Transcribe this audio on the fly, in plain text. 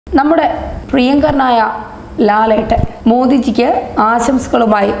നമ്മുടെ പ്രിയങ്കരനായ ലാലേട്ടൻ മോദിജിക്ക്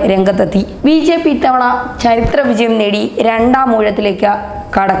ആശംസകളുമായി രംഗത്തെത്തി. BJP ഇത്തവണ ചരിത്ര വിജയം നേടി രണ്ടാം ഊഴത്തിലേക്ക്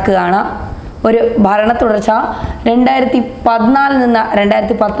കടക്കുകയാണ്. ഒരു ഭരണ തുടർച്ച 2014 നിന്ന്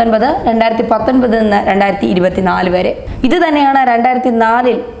 2019, 2019 നിന്ന് 2024 വരെ. ഇത് തന്നെയാണ്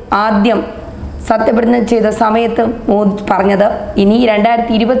 2004 ആദ്യം സത്യപ്രതിജ്ഞ ചെയ്ത സമയത്ത് മോദി പറഞ്ഞത്. ഇനി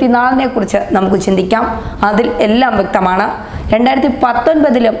 2024 കുറിച്ച് നമുക്ക് ചിന്തിക്കാം. അതിൽ എല്ലാം വ്യക്തമാണ്.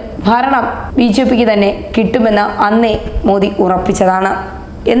 2019 ഭരണം BJPക്ക് തന്നെ കിട്ടുമെന്ന് അന്നേ മോദി ഉറപ്പിച്ചതാണ്.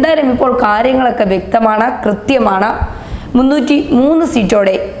 എന്തായാലും ഇപ്പോൾ കാര്യങ്ങളൊക്കെ വ്യക്തമാണ്, കൃത്യമാണ്. 303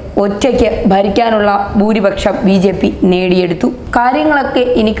 സീറ്റോടെ ഒറ്റയ്ക്ക് ഭരിക്കാനുള്ള ഭൂരിപക്ഷം BJP നേടിയെടുത്തു. കാര്യങ്ങളൊക്കെ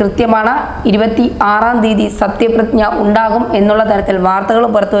ഇനി കൃത്യമാണ്. 26-ാം തീയതി സത്യപ്രതിജ്ഞ ഉണ്ടാകും എന്നുള്ള തരത്തിൽ വാർത്തകൾ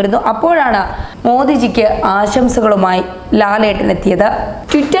പുറത്തു വരുന്നു. അപ്പോഴാണ് മോദിജിക്ക് ആശംസകളുമായി ലാലേട്ടൻ എത്തിയത്.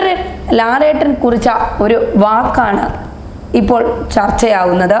 ട്വിറ്ററിൽ ലാലേട്ടൻ കുറിച്ച ഒരു വാക്കാണ് ഇപ്പോൾ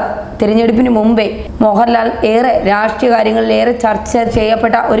ചർച്ചയാവുന്നത്. തിരഞ്ഞെടുപ്പിന് മുമ്പേ മോഹൻലാൽ ഏറെ രാഷ്ട്രീയ കാര്യങ്ങളിൽ ഏറെ ചർച്ച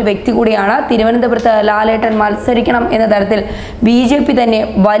ചെയ്യപ്പെട്ട ഒരു വ്യക്തി കൂടിയാണ്. തിരുവനന്തപുരത്ത് ലാലേട്ടൻ മത്സരിക്കണം എന്ന തരത്തിൽ BJP തന്നെ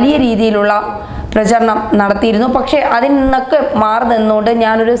വലിയ രീതിയിലുള്ള പ്രചരണം നടത്തിയിരുന്നു. പക്ഷേ അതിൽ നിന്നൊക്കെ മാറി നിന്നുകൊണ്ട്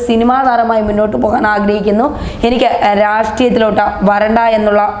ഞാനൊരു സിനിമാ താരമായി മുന്നോട്ട് പോകാൻ ആഗ്രഹിക്കുന്നു, എനിക്ക് രാഷ്ട്രീയത്തിലോട്ട് വരണ്ട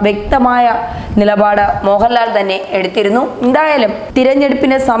എന്നുള്ള വ്യക്തമായ നിലപാട് മോഹൻലാൽ തന്നെ എടുത്തിരുന്നു. എന്തായാലും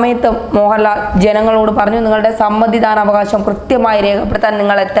തിരഞ്ഞെടുപ്പിന്റെ സമയത്തും മോഹൻലാൽ ജനങ്ങളോട് പറഞ്ഞു, നിങ്ങളുടെ സമ്മതിദാനാവകാശം കൃത്യമായി രേഖപ്പെടുത്താൻ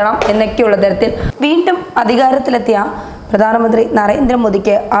നിങ്ങൾ എത്തണം എന്നൊക്കെയുള്ള തരത്തിൽ വീണ്ടും അധികാരത്തിലെത്തിയ പ്രധാനമന്ത്രി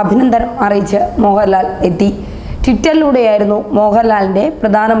നരേന്ദ്രമോദിക്ക് അഭിനന്ദനം അറിയിച്ച് മോഹൻലാൽ എത്തി. ട്വിറ്ററിലൂടെയായിരുന്നു മോഹൻലാലിൻ്റെ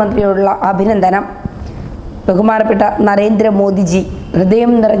പ്രധാനമന്ത്രിയോടുള്ള അഭിനന്ദനം. ബഹുമാനപ്പെട്ട നരേന്ദ്രമോദിജി,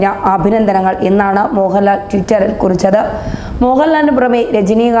 ഹൃദയം നിറഞ്ഞ അഭിനന്ദനങ്ങൾ എന്നാണ് മോഹൻലാൽ ട്വിറ്ററിൽ കുറിച്ചത്. മോഹൻലാലിന് പുറമെ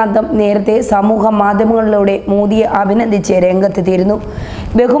രജനീകാന്തും നേരത്തെ സമൂഹ മാധ്യമങ്ങളിലൂടെ മോദിയെ അഭിനന്ദിച്ച് രംഗത്തെത്തിയിരുന്നു.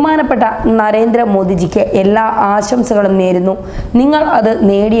 ബഹുമാനപ്പെട്ട നരേന്ദ്രമോദിജിക്ക് എല്ലാ ആശംസകളും നേരുന്നു, നിങ്ങൾ അത്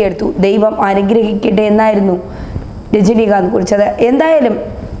നേടിയെടുത്തു, ദൈവം അനുഗ്രഹിക്കട്ടെ എന്നായിരുന്നു രജനീകാന്ത് കുറിച്ചത്. എന്തായാലും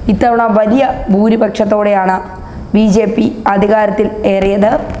ഇത്തവണ വലിയ ഭൂരിപക്ഷത്തോടെയാണ് BJP അധികാരത്തിൽ ഏറിയത്.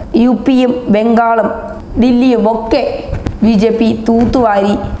 UPയും ബംഗാളും ദില്ലിയും ഒക്കെ BJP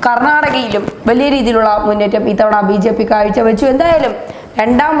തൂത്തുവാരി. കർണാടകയിലും വലിയ രീതിയിലുള്ള മുന്നേറ്റം ഇത്തവണ BJP കാഴ്ചവെച്ചു. എന്തായാലും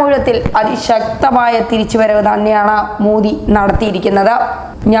രണ്ടാം ഊഴത്തിൽ അതിശക്തമായ തിരിച്ചുവരവ് തന്നെയാണ് മോദി നടത്തിയിരിക്കുന്നത്.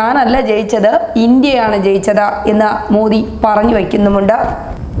 ഞാനല്ല ജയിച്ചത്, ഇന്ത്യയാണ് ജയിച്ചത് എന്ന് മോദി പറഞ്ഞു വയ്ക്കുന്നുമുണ്ട്.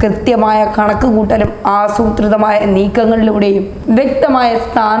 കൃത്യമായ കണക്കുകൂട്ടലും ആസൂത്രിതമായ നീക്കങ്ങളിലൂടെയും വ്യക്തമായ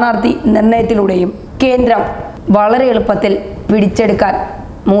സ്ഥാനാർത്ഥി നിർണയത്തിലൂടെയും കേന്ദ്രം വളരെ എളുപ്പത്തിൽ പിടിച്ചെടുക്കാൻ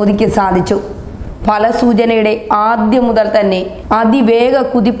മോദിക്ക് സാധിച്ചു. ഫലസൂചനയുടെ ആദ്യം മുതൽ തന്നെ അതിവേഗ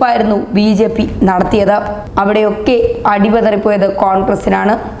കുതിപ്പായിരുന്നു BJP നടത്തിയത്. അവിടെയൊക്കെ അടിപതറിപ്പോയത്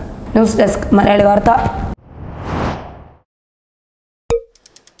കോൺഗ്രസിനാണ്. ന്യൂസ് ഡെസ്ക് മലയാളി വാർത്ത.